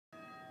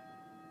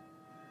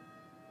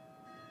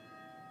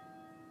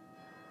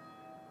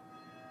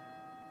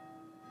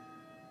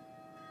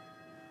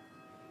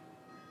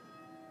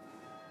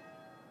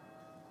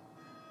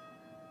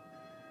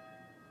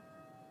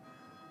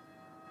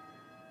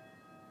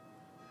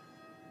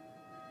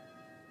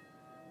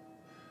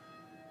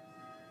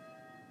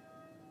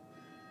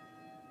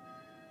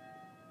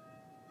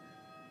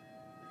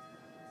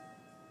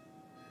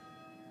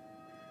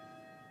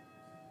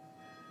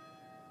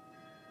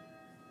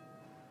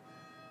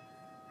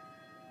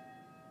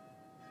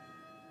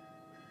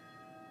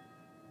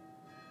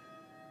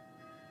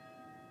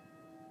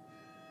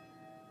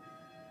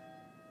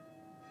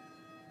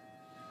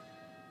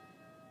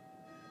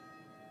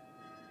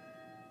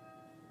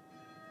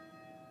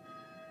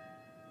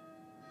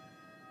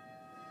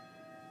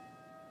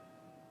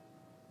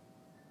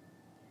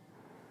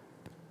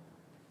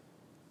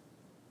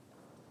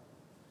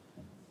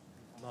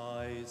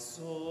My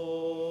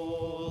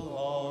soul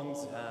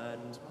longs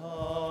and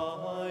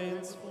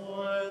pines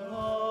for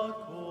the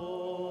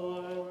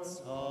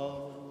courts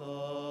of the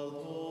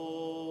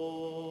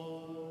Lord.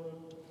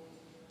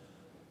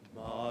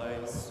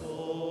 My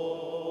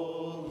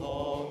soul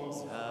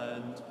longs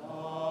and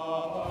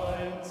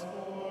pines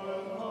for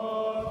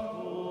the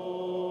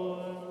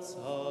courts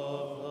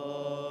of the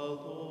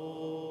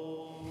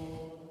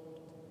Lord.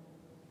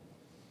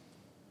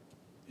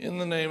 In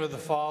the name of the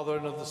Father,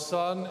 and of the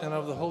Son, and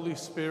of the Holy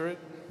Spirit,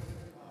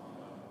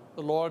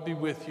 the Lord be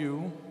with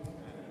you.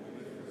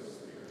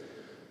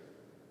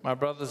 My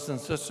brothers and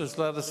sisters,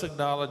 let us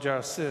acknowledge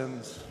our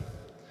sins,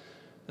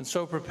 and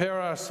so prepare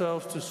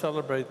ourselves to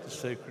celebrate the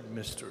sacred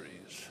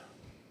mysteries.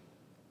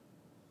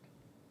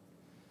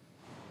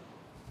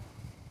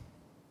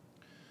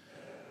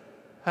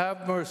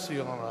 Have mercy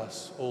on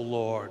us, O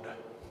Lord.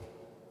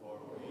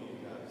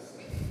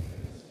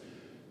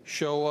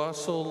 Show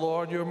us, O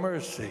Lord, your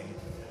mercy.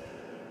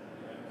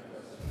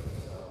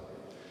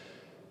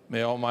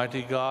 May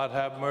Almighty God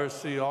have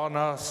mercy on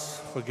us,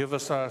 forgive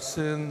us our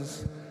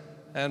sins,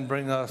 and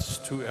bring us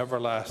to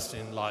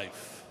everlasting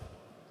life.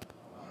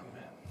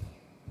 Amen.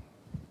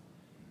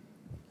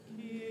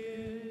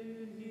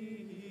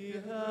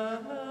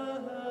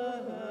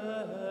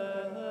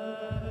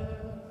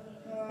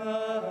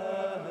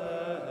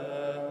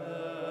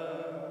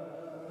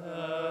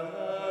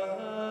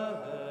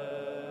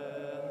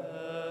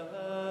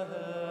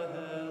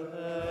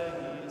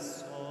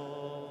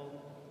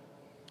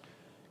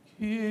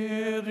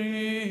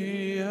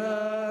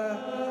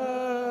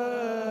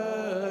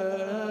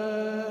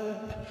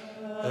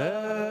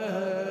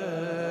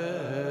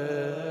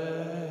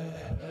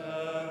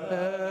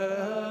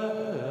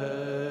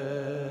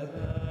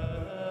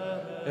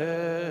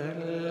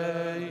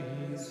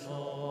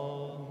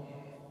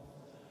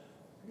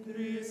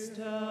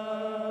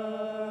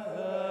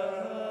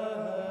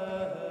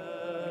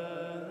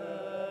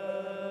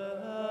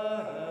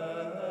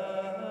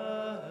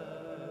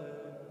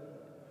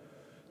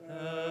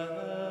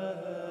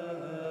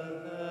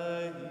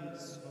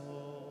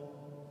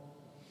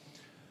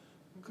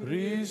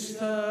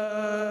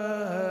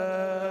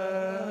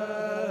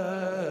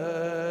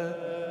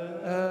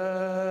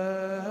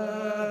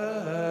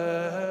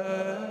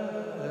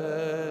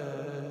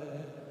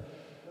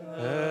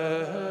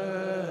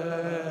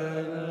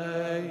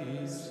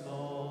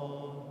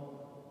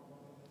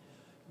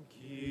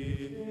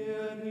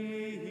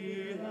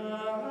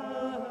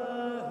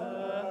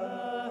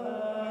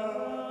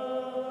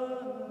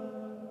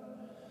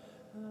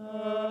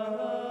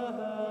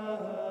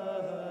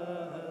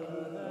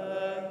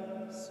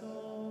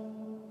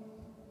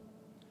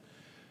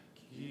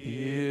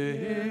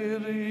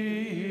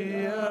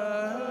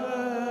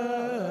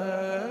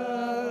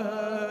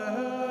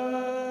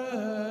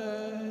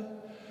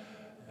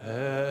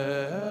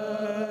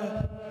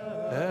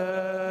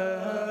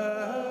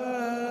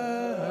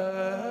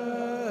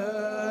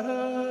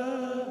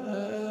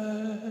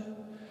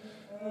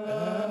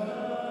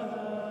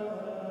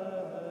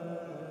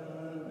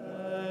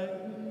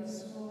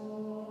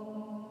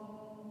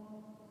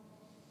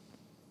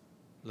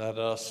 Let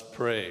us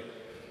pray.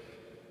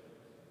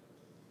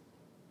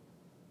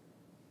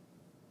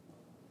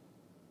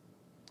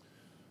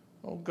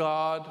 O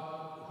God,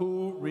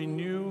 who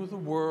renew the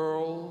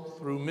world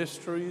through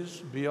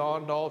mysteries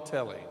beyond all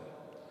telling,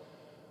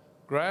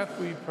 grant,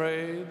 we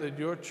pray, that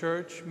your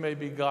church may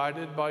be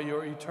guided by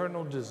your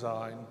eternal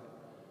design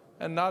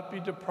and not be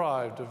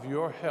deprived of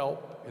your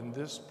help in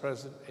this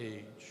present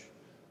age.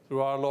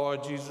 Through our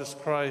Lord Jesus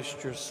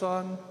Christ, your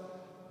Son,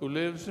 who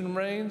lives and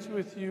reigns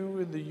with you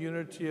in the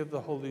unity of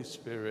the Holy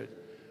Spirit,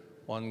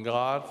 one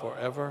God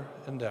forever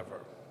and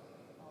ever.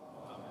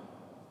 Amen.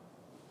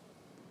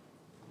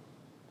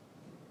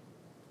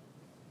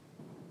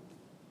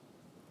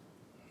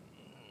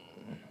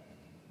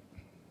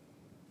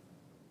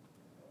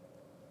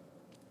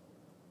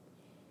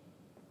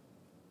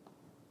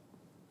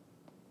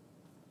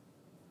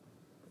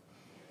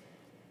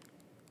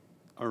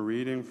 A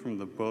reading from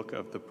the book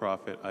of the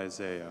prophet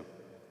Isaiah.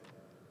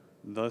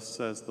 Thus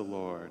says the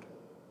Lord,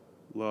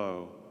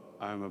 Lo,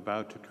 I am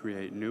about to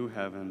create new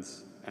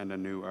heavens and a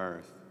new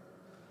earth.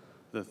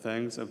 The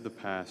things of the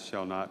past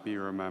shall not be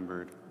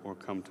remembered or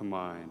come to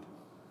mind.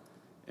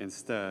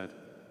 Instead,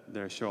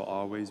 there shall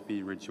always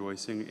be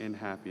rejoicing and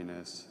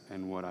happiness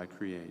in what I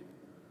create.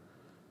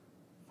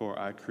 For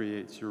I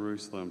create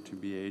Jerusalem to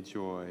be a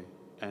joy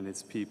and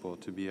its people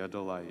to be a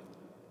delight.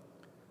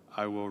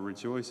 I will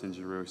rejoice in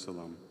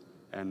Jerusalem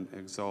and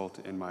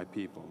exult in my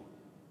people.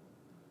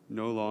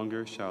 No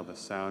longer shall the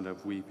sound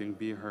of weeping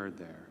be heard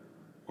there,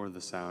 or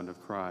the sound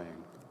of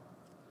crying.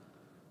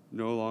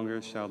 No longer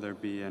shall there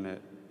be in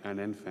it an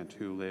infant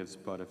who lives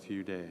but a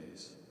few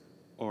days,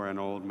 or an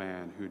old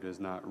man who does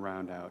not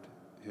round out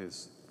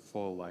his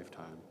full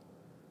lifetime.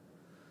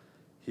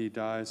 He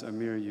dies a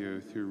mere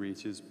youth who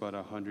reaches but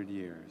 100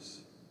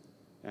 years,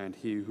 and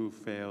he who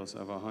fails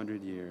of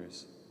 100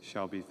 years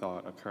shall be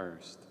thought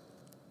accursed.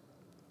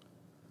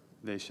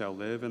 They shall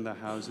live in the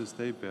houses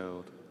they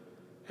build,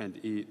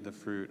 and eat the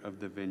fruit of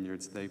the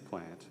vineyards they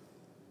plant.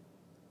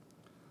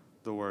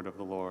 The word of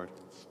the Lord.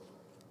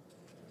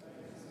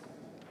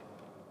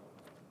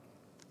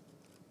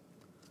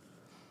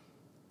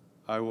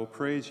 I will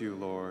praise you,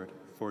 Lord,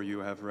 for you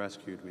have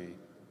rescued me.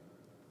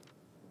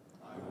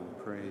 I will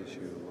praise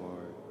you,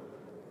 Lord,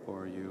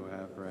 for you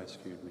have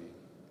rescued me.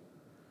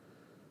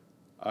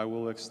 I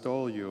will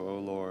extol you, O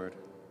Lord,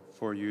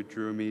 for you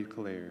drew me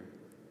clear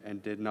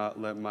and did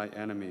not let my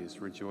enemies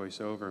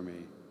rejoice over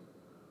me.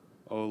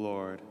 O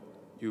Lord,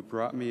 you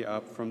brought me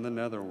up from the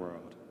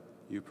netherworld.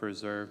 You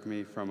preserved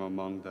me from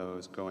among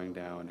those going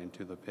down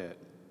into the pit.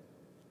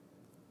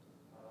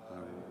 I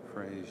will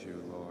praise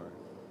you, Lord,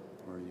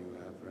 for you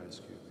have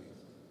rescued me.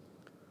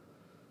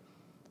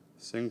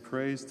 Sing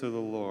praise to the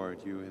Lord,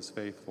 you his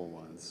faithful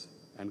ones,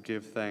 and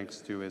give thanks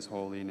to his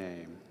holy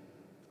name.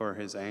 For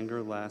his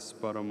anger lasts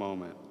but a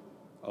moment,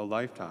 a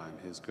lifetime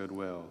his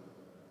goodwill.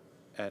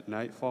 At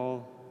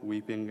nightfall,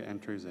 weeping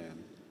enters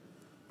in,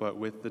 but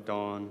with the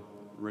dawn,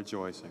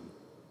 rejoicing.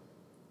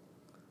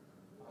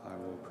 I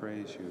will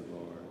praise you,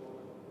 Lord,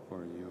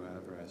 for you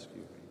have rescued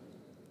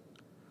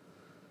me.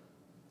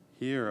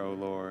 Hear, O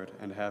Lord,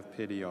 and have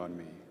pity on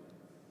me.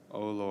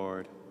 O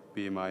Lord,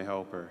 be my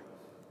helper.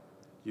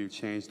 You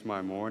changed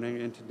my mourning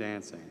into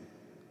dancing.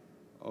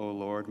 O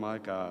Lord my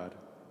God,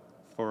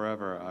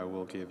 forever I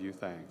will give you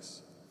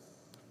thanks.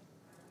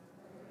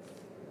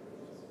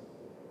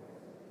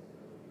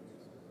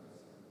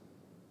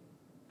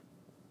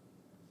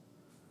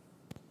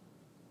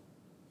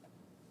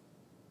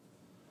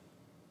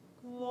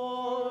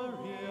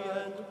 Glory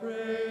and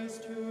praise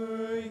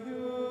to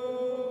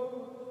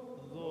you,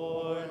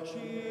 Lord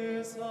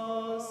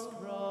Jesus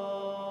Christ.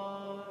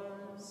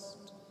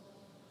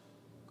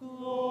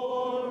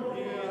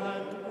 Glory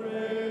and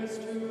praise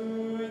to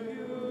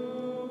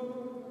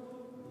you,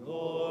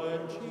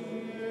 Lord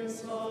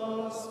Jesus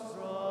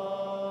Christ.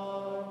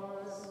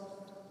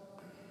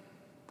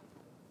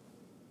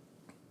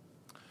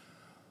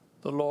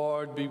 The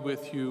Lord be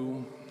with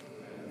you.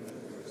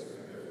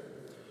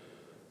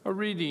 A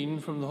reading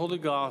from the Holy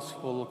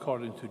Gospel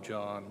according to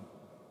John.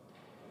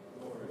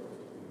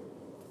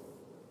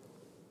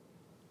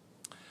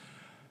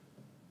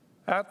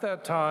 At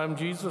that time,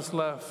 Jesus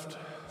left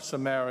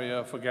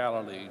Samaria for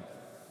Galilee.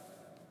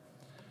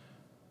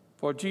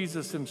 For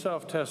Jesus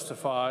himself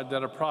testified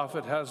that a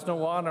prophet has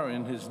no honor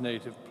in his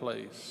native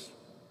place.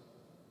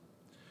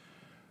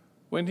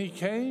 When he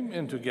came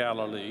into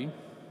Galilee,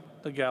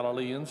 the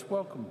Galileans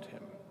welcomed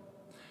him,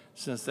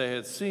 since they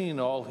had seen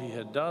all he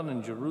had done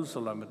in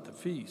Jerusalem at the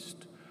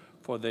feast,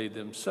 for they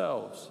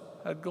themselves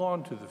had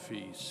gone to the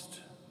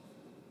feast.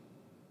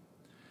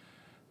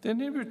 Then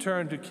he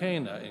returned to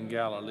Cana in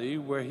Galilee,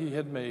 where he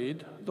had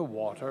made the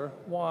water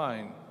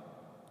wine.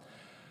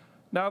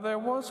 Now there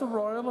was a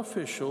royal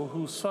official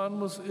whose son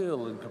was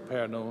ill in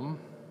Capernaum.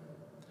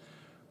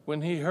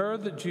 When he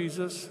heard that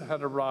Jesus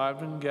had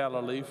arrived in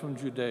Galilee from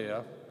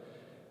Judea,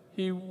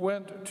 he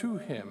went to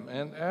him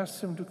and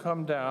asked him to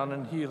come down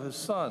and heal his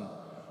son,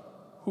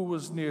 who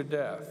was near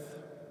death.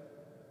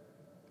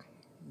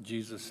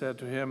 Jesus said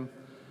to him,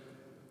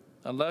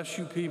 "Unless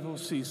you people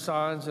see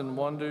signs and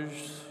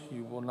wonders,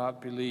 you will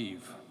not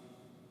believe."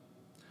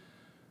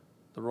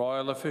 The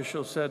royal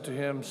official said to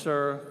him,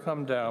 "Sir,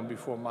 come down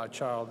before my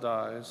child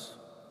dies."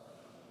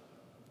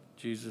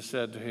 Jesus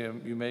said to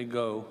him, "You may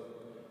go,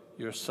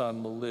 your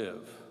son will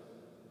live."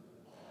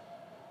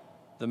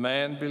 The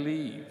man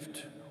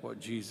believed what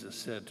Jesus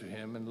said to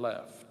him and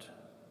left.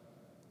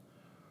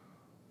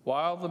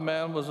 While the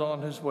man was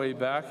on his way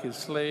back, his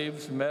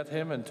slaves met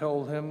him and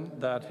told him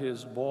that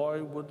his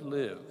boy would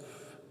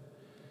live.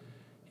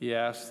 He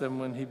asked them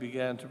when he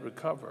began to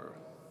recover.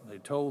 They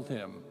told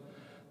him,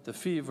 "The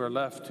fever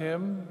left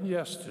him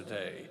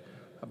yesterday,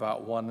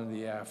 about 1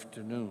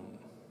 p.m.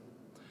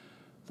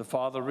 The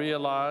father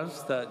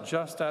realized that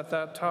just at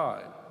that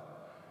time,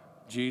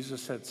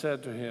 Jesus had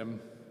said to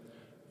him,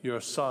 "Your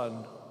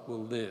son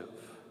will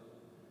live."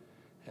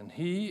 And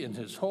he and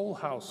his whole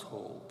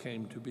household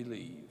came to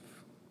believe.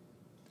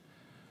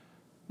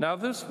 Now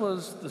this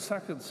was the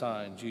second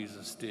sign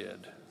Jesus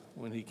did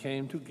when he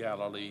came to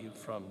Galilee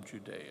from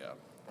Judea.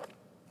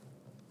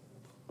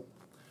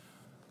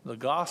 The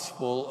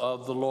Gospel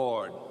of the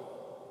Lord.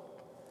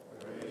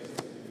 Praise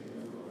to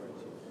you, Lord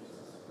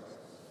Jesus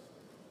Christ.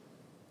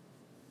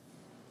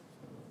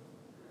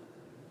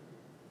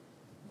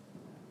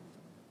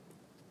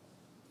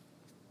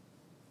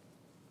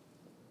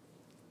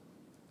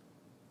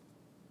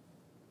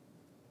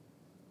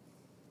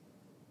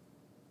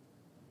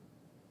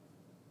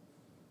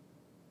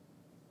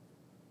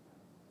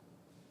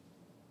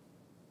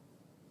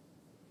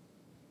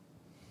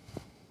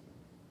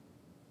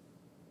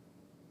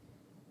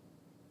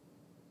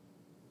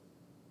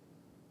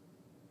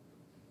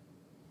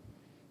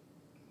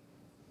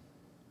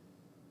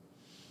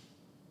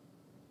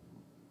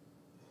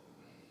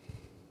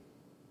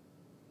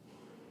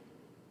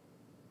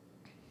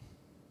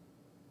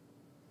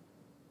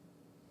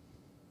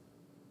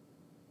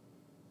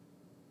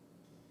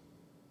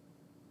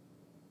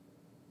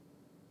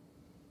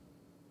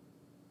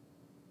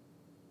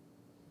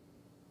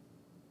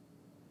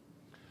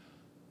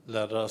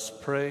 Let us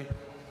pray.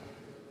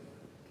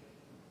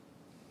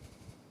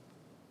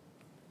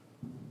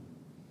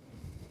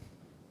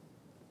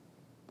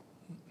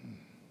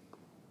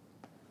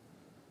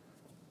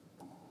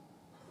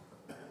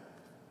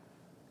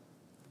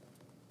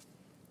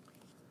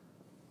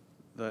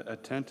 The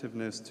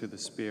attentiveness to the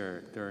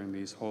Spirit during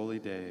these holy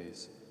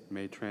days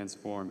may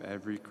transform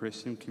every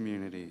Christian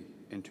community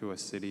into a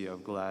city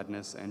of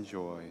gladness and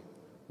joy.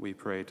 We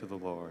pray to the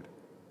Lord.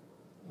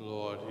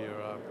 Lord, hear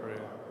our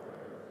prayer.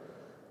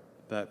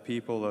 That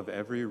people of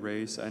every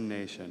race and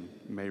nation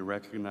may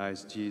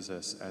recognize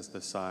Jesus as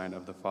the sign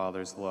of the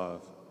Father's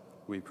love.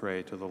 We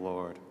pray to the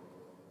Lord.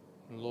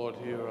 Lord,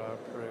 hear our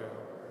prayer.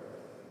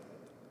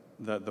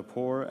 That the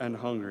poor and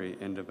hungry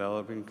in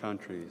developing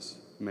countries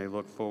may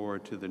look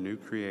forward to the new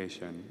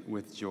creation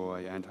with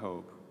joy and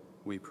hope.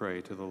 We pray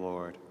to the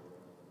Lord.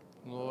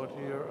 Lord,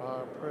 hear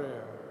our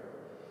prayer.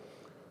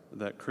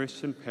 That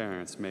Christian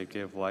parents may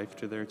give life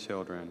to their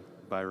children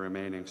by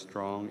remaining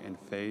strong in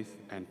faith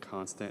and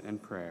constant in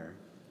prayer.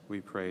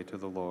 We pray to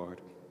the Lord.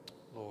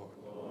 Lord.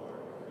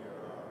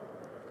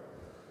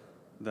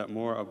 That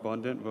more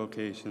abundant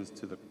vocations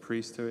to the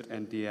priesthood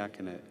and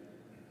diaconate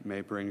may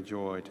bring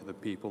joy to the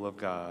people of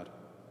God.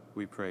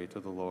 We pray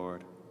to the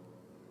Lord.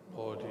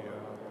 Lord, hear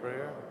our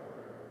prayer.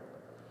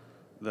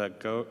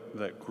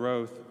 That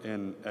growth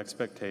in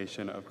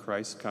expectation of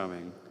Christ's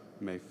coming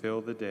may fill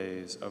the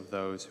days of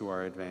those who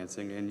are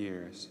advancing in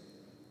years.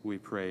 We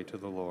pray to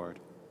the Lord.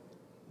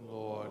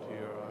 Lord,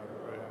 hear our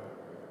prayer.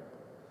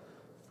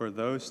 For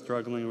those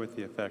struggling with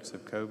the effects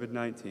of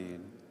COVID-19,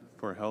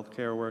 for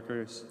healthcare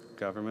workers,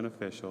 government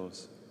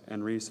officials,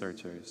 and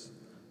researchers,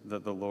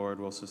 that the Lord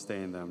will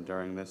sustain them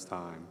during this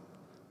time.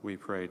 We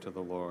pray to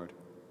the Lord.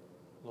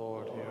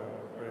 Lord, hear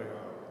our prayer.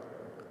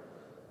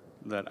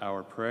 That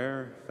our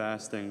prayer,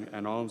 fasting,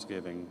 and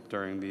almsgiving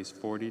during these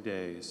 40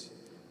 days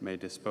may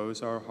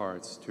dispose our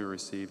hearts to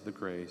receive the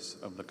grace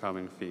of the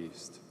coming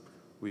feast.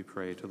 We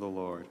pray to the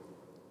Lord.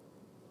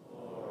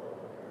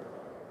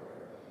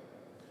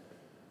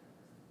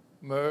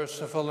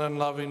 Merciful and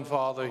loving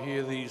Father,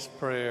 hear these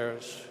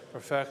prayers.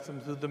 Perfect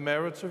them through the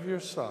merits of your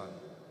Son.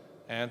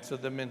 Answer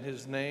them in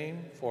his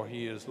name, for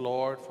he is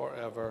Lord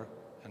forever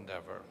and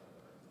ever.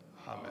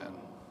 Amen.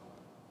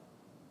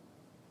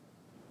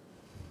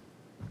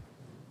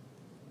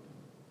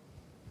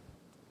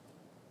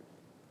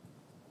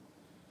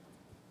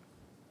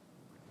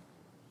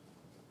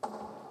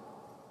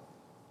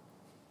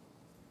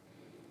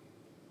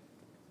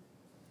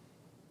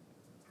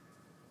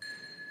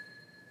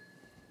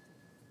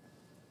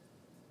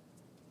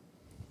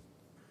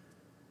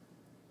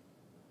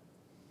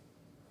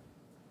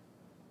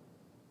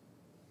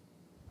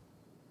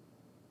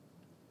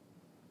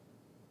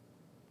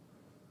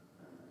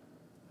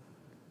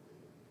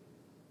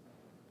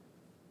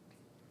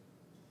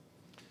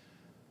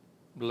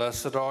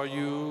 Blessed are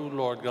you,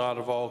 Lord God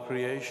of all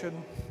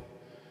creation,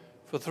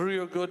 for through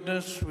your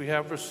goodness we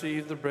have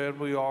received the bread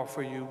we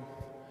offer you,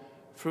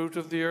 fruit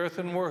of the earth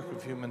and work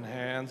of human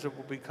hands. It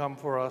will become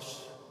for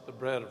us the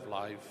bread of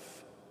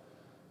life.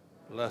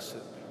 Blessed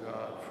be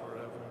God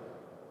forever.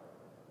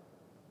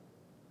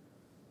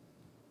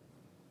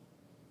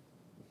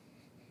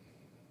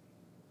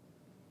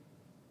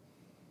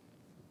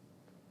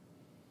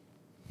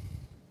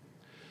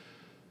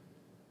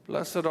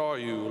 Blessed are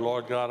you,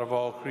 Lord God of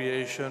all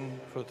creation,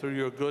 for through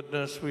your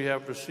goodness we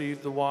have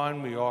received the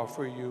wine we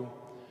offer you,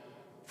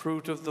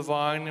 fruit of the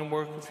vine and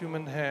work of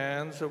human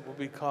hands that will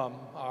become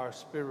our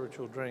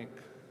spiritual drink.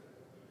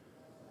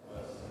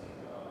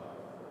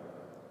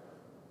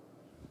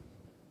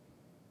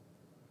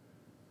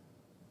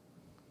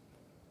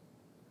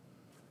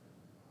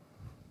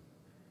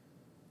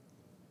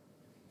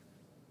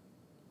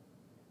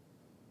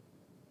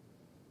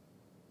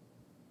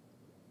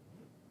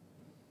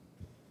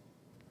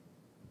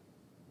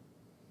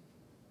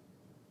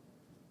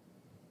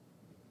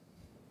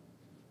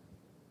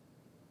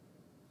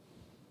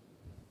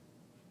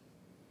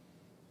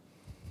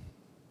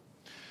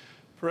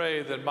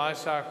 Pray that my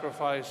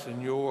sacrifice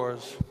and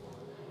yours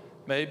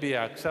may be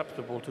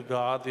acceptable to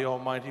God, the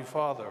Almighty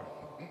Father.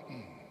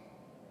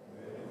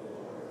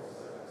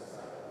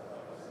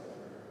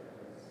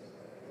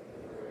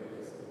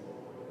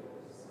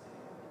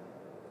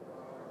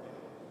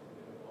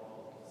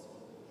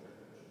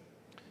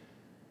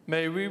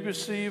 May we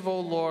receive, O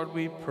Lord,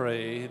 we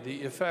pray,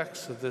 the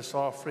effects of this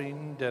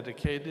offering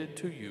dedicated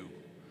to you,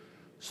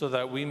 so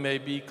that we may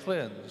be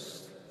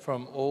cleansed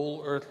from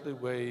all earthly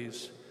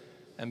ways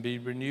and be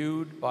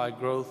renewed by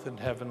growth in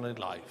heavenly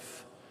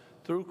life.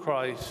 Through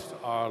Christ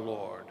our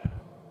Lord.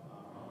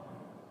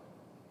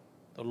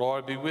 The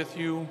Lord be with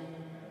you.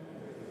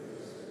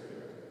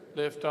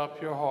 Lift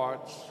up your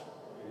hearts.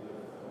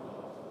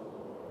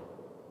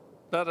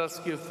 Let us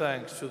give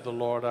thanks to the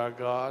Lord our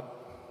God.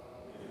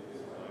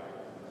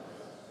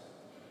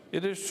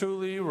 It is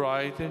truly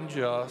right and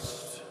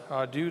just,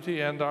 our duty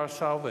and our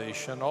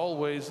salvation,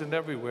 always and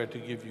everywhere to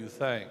give you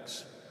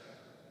thanks,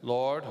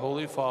 Lord,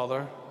 Holy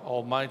Father,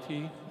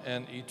 Almighty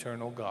and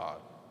eternal God.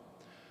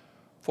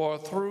 For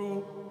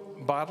through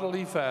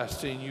bodily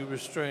fasting you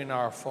restrain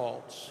our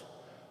faults,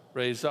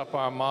 raise up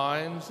our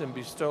minds, and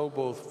bestow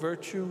both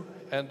virtue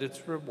and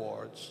its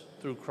rewards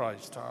through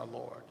Christ our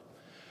Lord.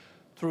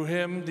 Through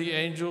him the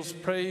angels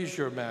praise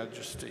your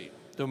majesty,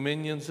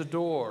 dominions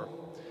adore,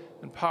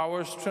 and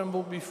powers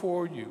tremble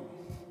before you.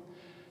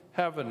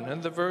 Heaven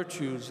and the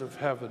virtues of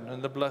heaven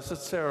and the blessed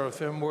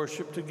seraphim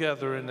worship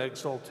together in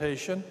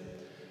exaltation.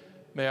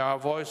 May our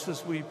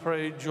voices, we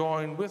pray,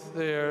 join with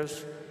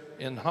theirs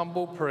in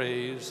humble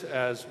praise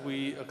as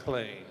we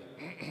acclaim.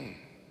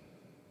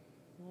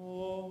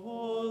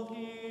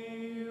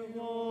 Holy,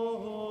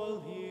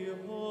 holy,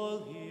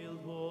 holy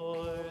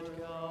Lord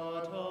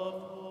God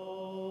of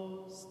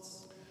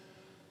hosts.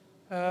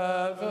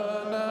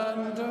 Heaven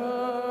and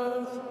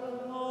earth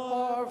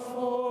are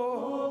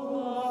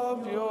full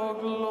of your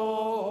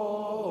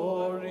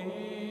glory.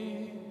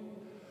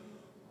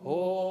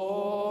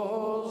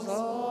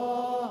 Hosanna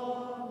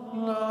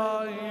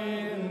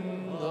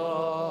in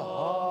the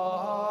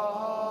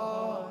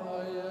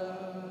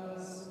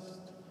highest.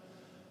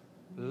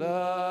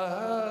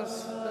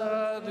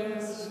 Blessed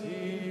is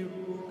he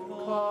who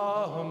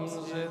comes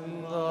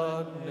in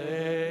the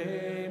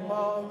name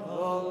of the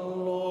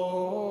Lord.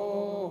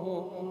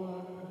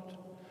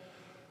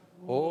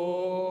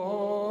 Hosanna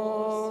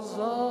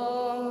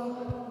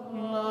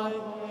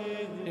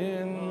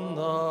in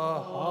the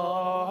highest.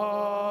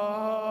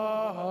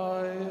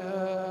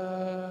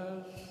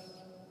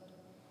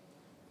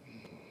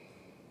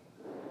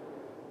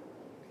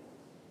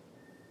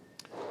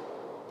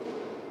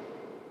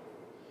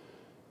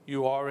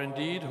 You are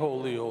indeed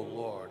holy, O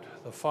Lord,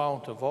 the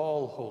fount of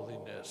all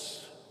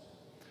holiness.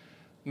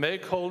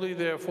 Make holy,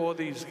 therefore,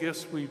 these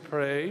gifts, we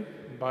pray,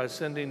 by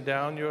sending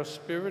down your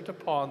Spirit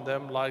upon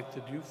them like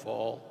the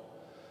dewfall,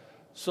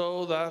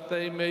 so that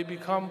they may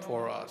become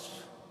for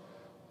us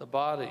the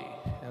body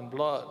and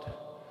blood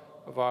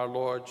of our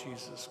Lord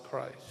Jesus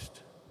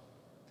Christ.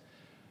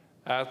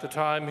 At the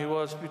time he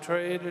was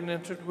betrayed and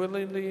entered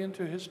willingly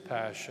into his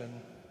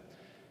passion,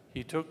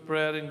 he took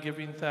bread and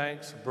giving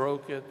thanks,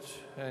 broke it,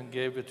 and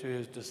gave it to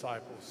his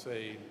disciples,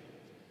 saying,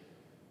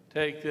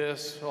 "Take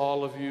this,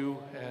 all of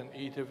you, and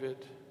eat of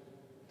it,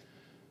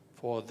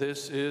 for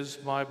this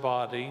is my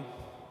body,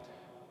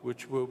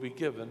 which will be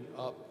given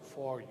up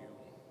for you."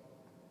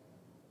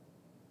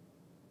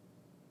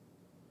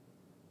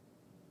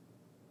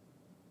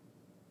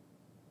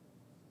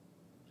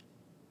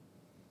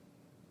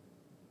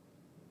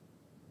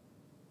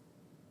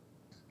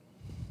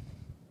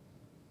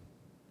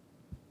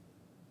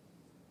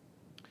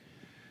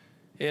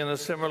 In a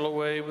similar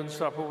way, when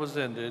supper was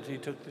ended, he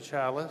took the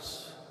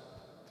chalice,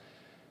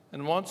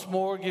 and once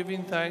more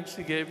giving thanks,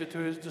 he gave it to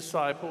his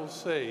disciples,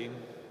 saying,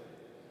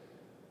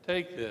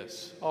 "Take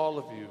this, all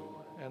of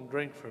you, and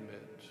drink from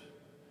it.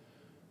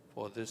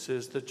 For this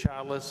is the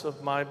chalice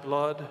of my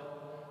blood,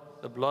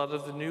 the blood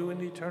of the new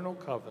and eternal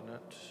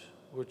covenant,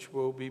 which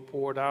will be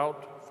poured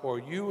out for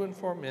you and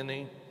for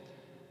many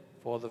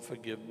for the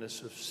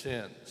forgiveness of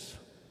sins.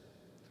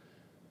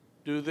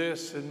 Do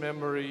this in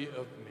memory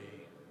of me."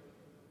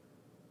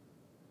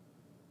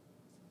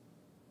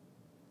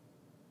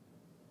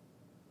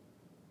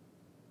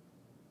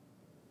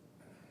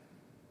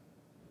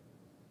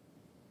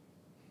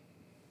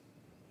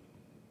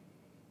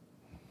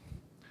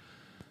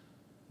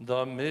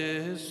 The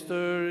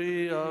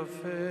mystery of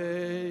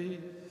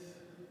faith.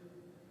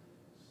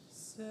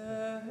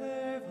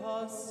 Save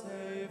us,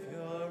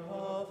 Savior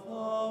of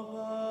the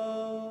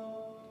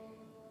world.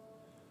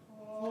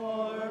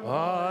 For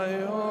By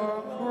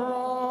your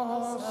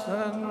cross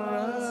and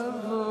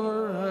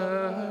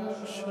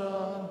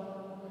resurrection,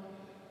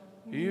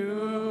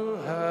 you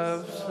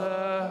have set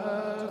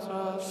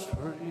us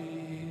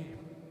free.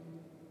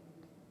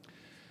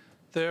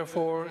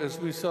 Therefore, as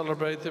we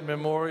celebrate the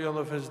memorial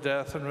of his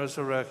death and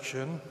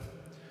resurrection,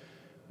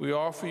 we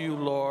offer you,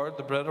 Lord,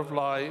 the bread of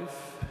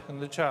life and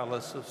the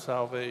chalice of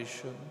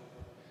salvation,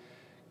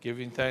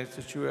 giving thanks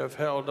that you have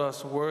held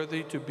us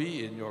worthy to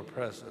be in your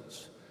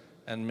presence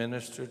and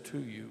minister to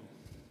you.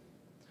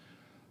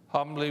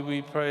 Humbly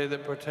we pray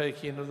that,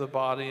 partaking of the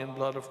body and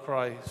blood of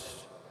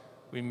Christ,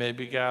 we may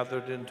be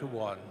gathered into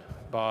one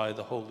by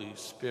the Holy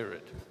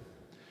Spirit.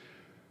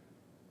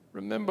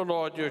 Remember,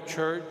 Lord, your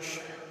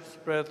church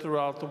spread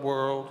throughout the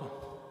world,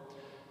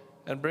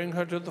 and bring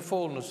her to the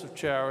fullness of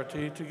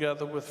charity,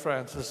 together with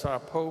Francis, our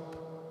Pope,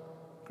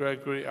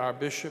 Gregory, our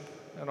Bishop,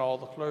 and all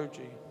the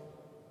clergy.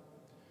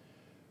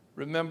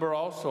 Remember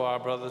also our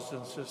brothers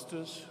and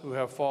sisters who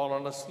have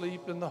fallen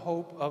asleep in the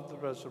hope of the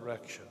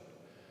resurrection,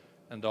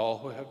 and all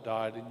who have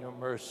died in your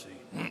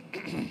mercy.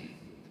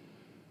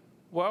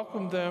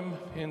 Welcome them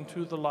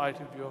into the light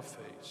of your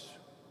face.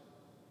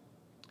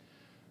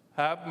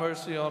 Have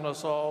mercy on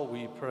us all,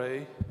 we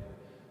pray,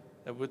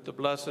 that with the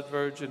Blessed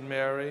Virgin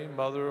Mary,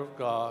 Mother of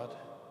God,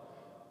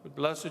 with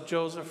Blessed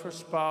Joseph, her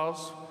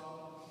spouse,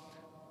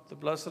 the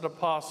blessed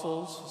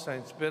apostles,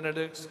 Saints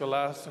Benedict,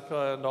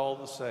 Scholastica, and all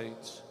the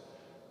saints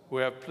who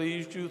have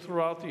pleased you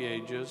throughout the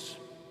ages,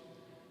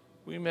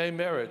 we may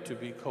merit to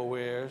be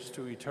co-heirs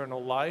to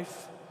eternal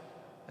life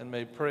and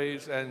may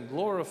praise and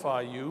glorify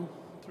you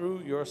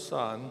through your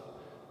Son,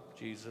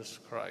 Jesus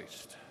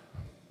Christ.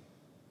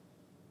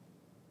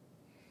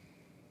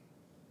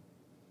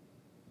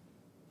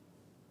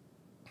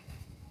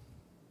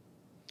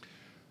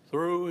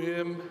 Through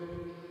him,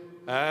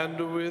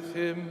 and with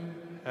him,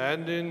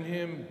 and in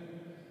him,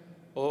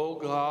 O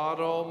God,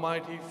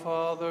 Almighty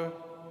Father,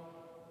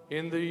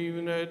 in the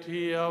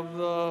unity of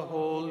the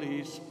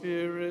Holy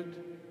Spirit,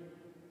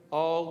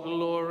 all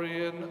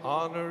glory and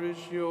honor is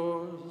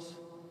yours,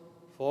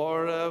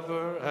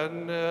 forever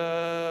and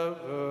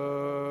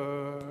ever.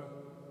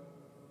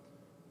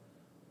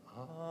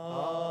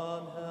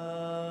 Amen.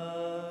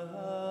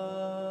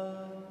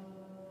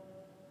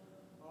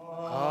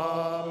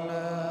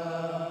 Amen.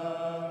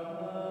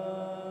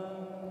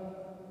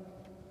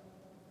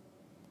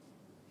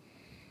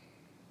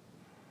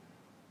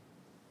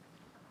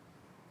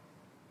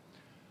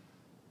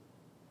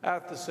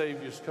 At the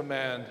Savior's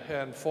command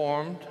and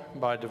formed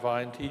by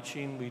divine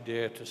teaching, we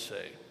dare to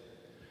say,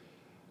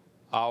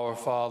 Our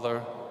Father,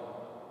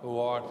 who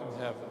art in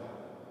heaven,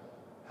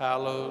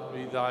 hallowed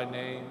be thy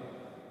name.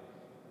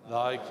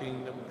 Thy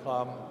kingdom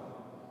come,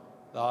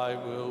 thy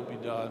will be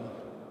done,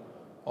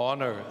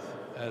 on earth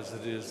as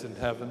it is in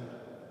heaven.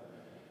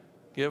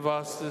 Give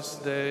us this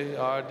day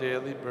our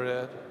daily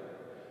bread,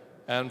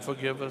 and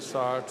forgive us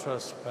our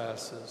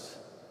trespasses,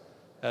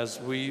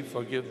 as we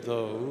forgive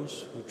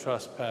those who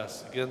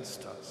trespass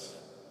against us.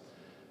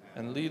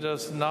 And lead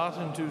us not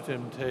into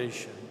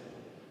temptation,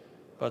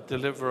 but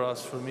deliver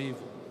us from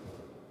evil.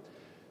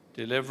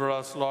 Deliver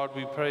us, Lord,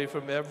 we pray,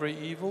 from every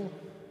evil.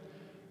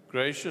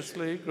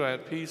 Graciously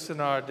grant peace in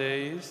our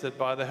days, that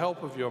by the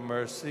help of your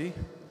mercy,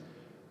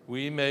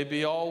 we may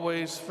be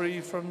always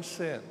free from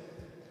sin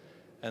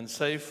and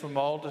safe from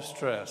all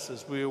distress,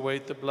 as we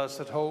await the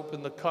blessed hope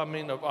and the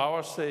coming of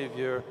our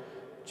Savior,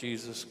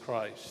 Jesus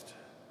Christ.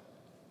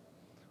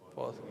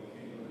 For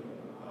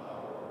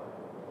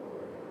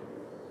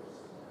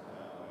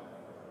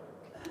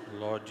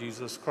Lord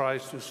Jesus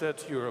Christ, who said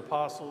to your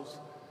apostles,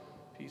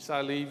 Peace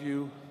I leave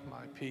you,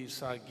 my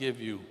peace I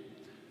give you.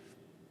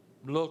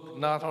 Look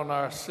not on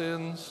our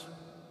sins,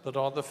 but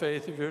on the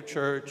faith of your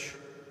church,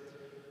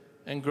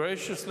 and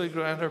graciously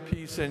grant her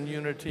peace and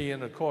unity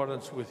in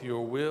accordance with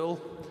your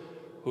will,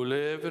 who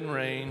live and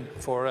reign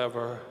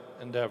forever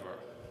and ever.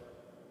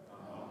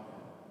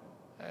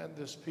 And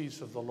this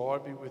peace of the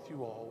Lord be with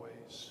you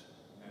always.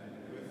 And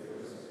with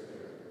your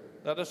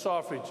spirit. Let us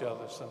offer each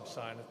other some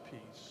sign of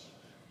peace.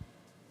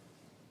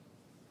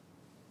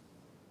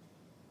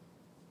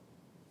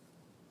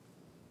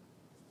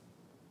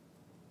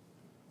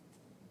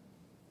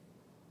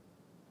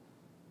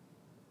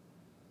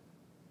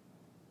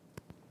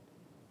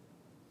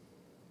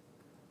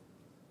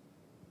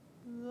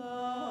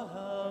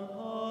 Lamb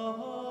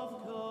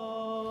of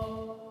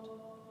God,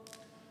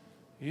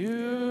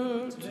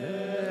 You take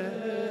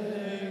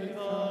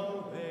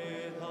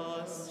away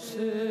the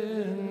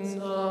sins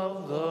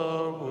of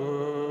the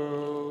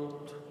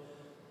world,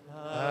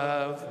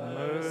 have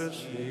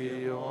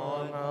mercy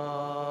on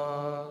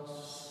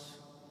us.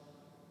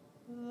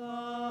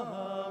 Lamb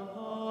of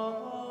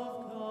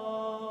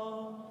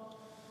God,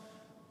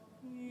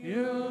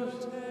 You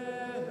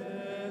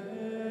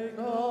take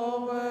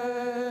away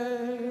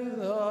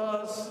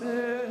the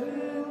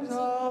sins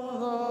of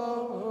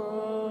the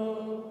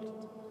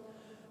world,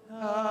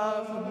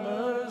 have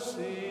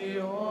mercy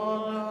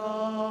on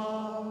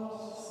us.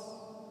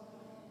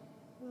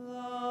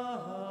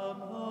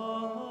 Lamb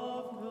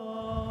of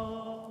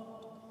God,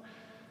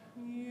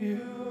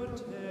 you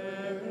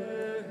take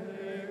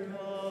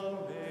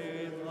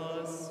away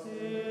the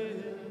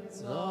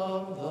sins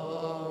Of the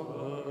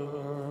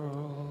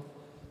world.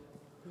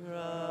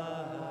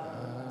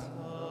 Grant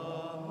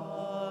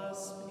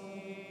us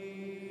peace.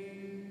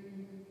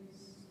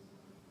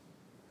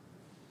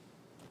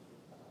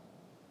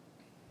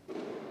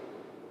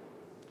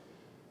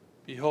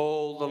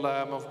 Behold the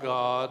Lamb of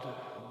God,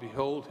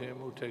 behold him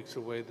who takes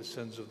away the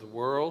sins of the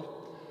world.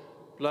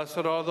 Blessed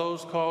are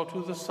those called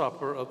to the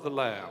supper of the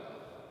Lamb.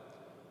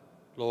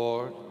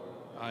 Lord,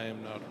 I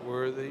am not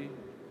worthy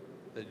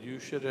that you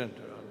should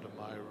enter under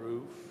my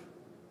roof.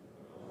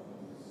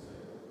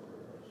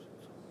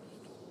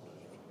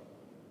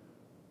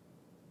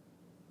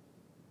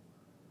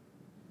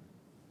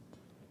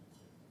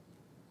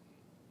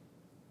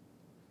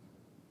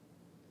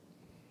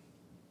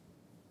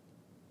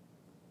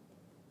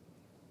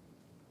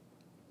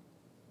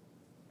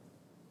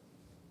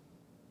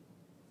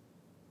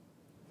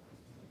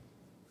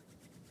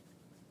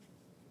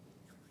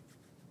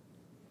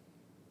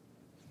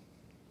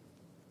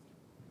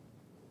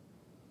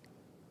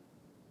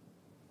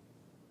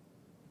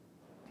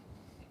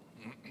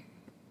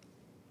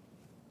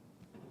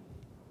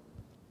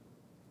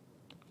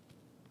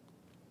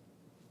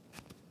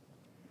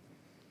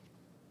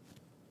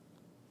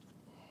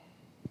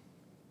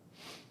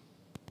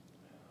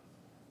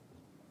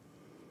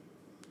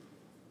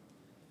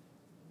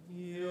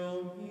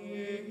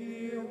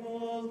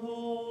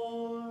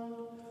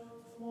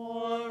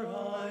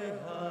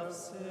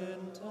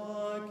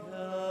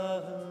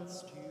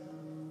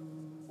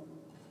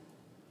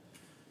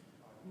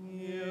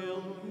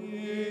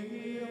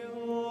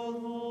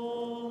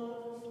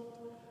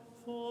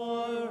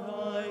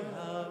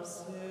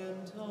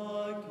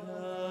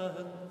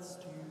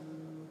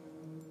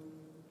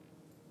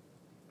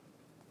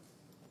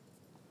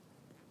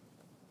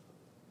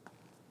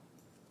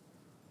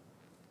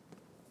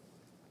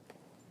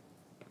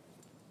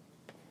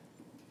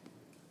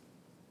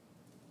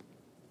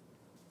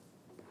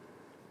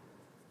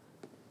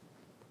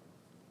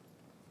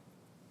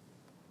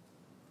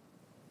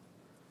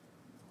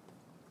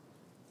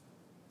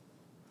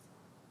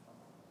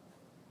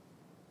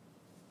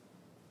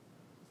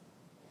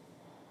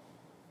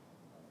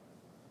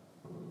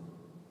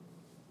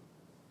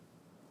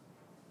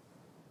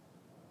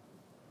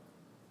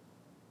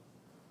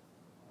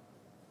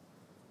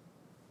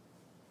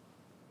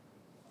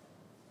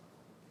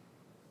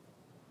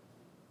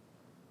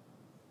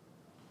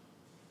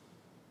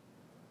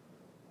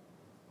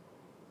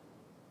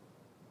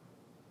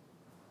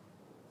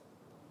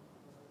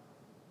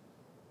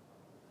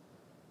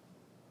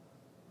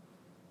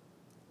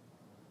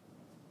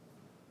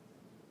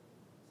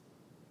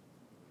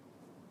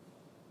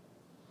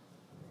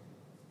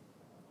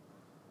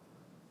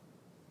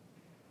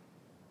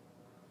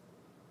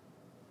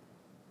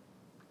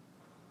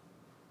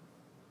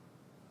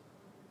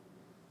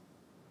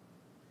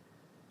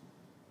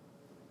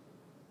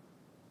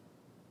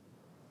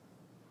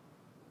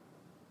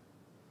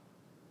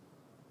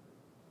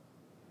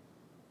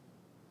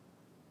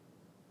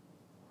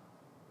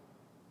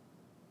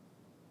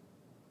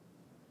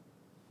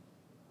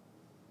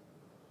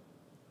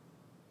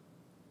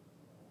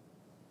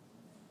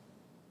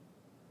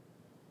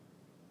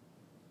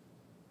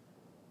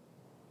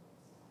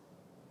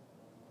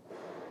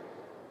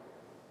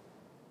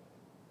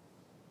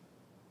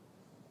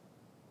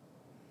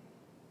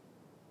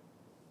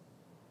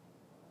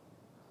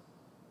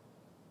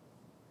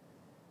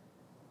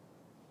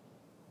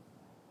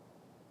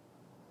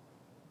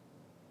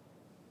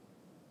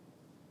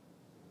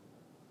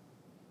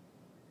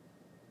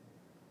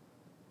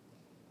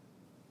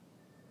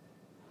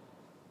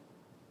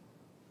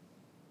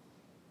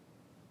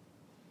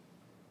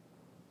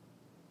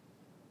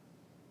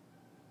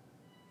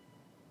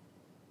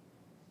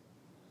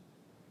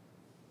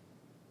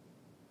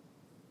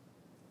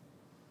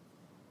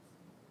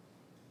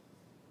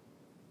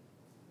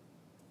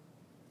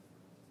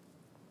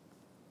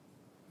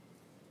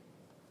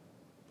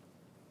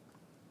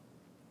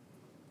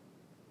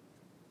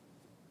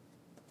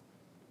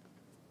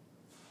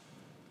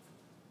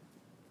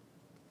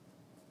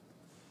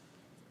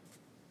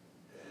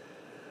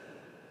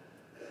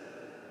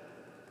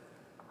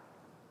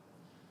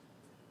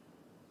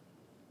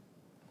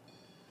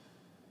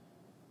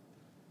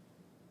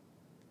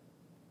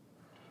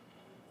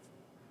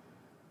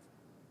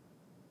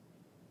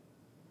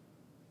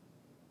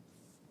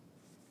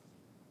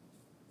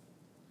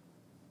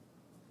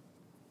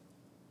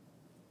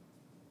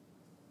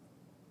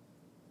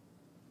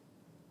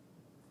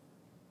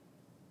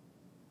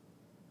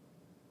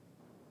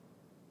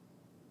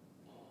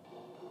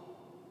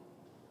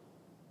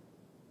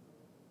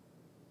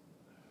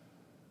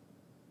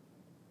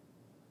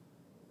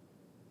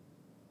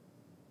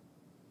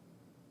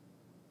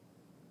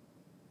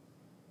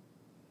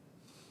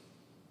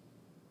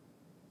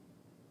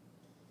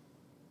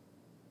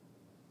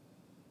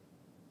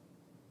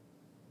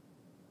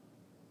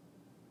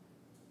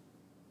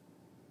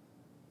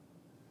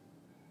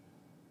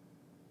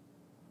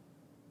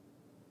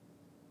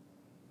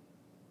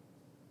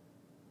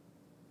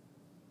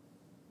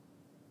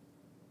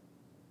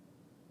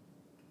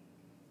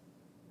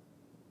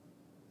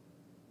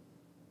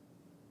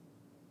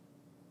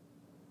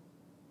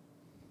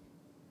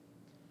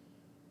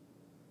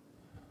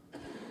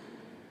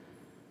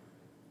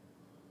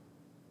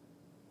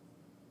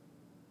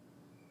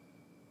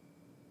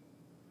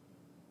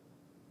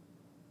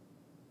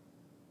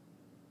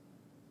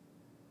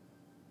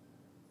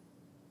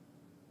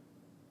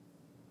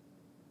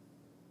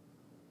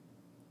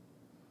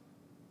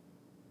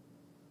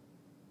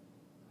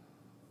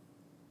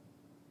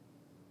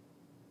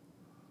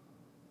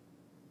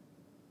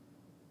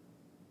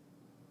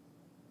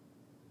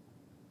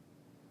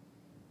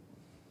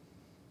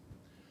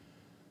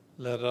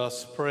 Let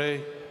us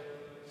pray.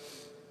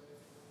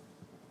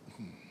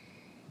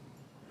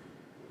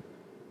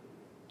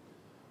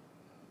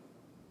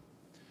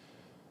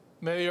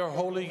 May your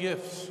holy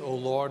gifts, O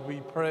Lord,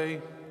 we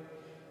pray,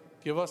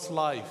 give us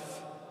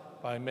life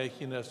by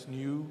making us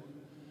new,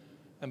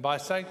 and by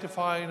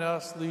sanctifying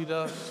us, lead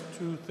us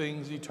to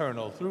things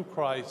eternal, through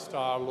Christ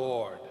our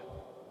Lord.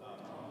 Amen.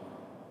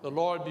 The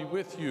Lord be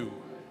with you.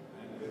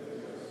 And with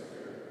your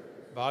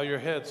spirit. Bow your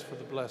heads for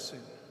the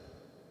blessing.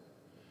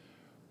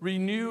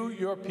 Renew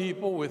your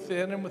people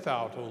within and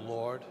without, O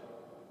Lord,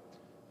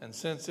 and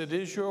since it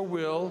is your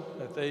will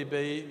that they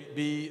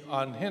be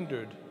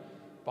unhindered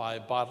by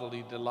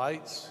bodily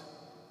delights,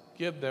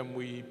 give them,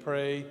 we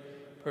pray,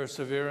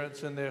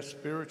 perseverance in their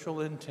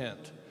spiritual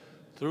intent,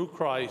 through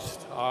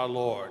Christ our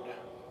Lord.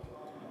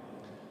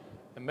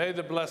 And may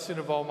the blessing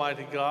of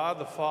Almighty God,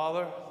 the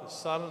Father, the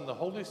Son, and the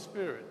Holy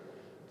Spirit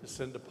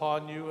descend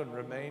upon you and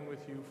remain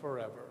with you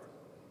forever.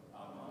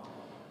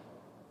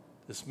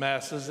 This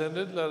Mass is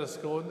ended. Let us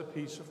go in the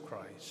peace of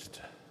Christ.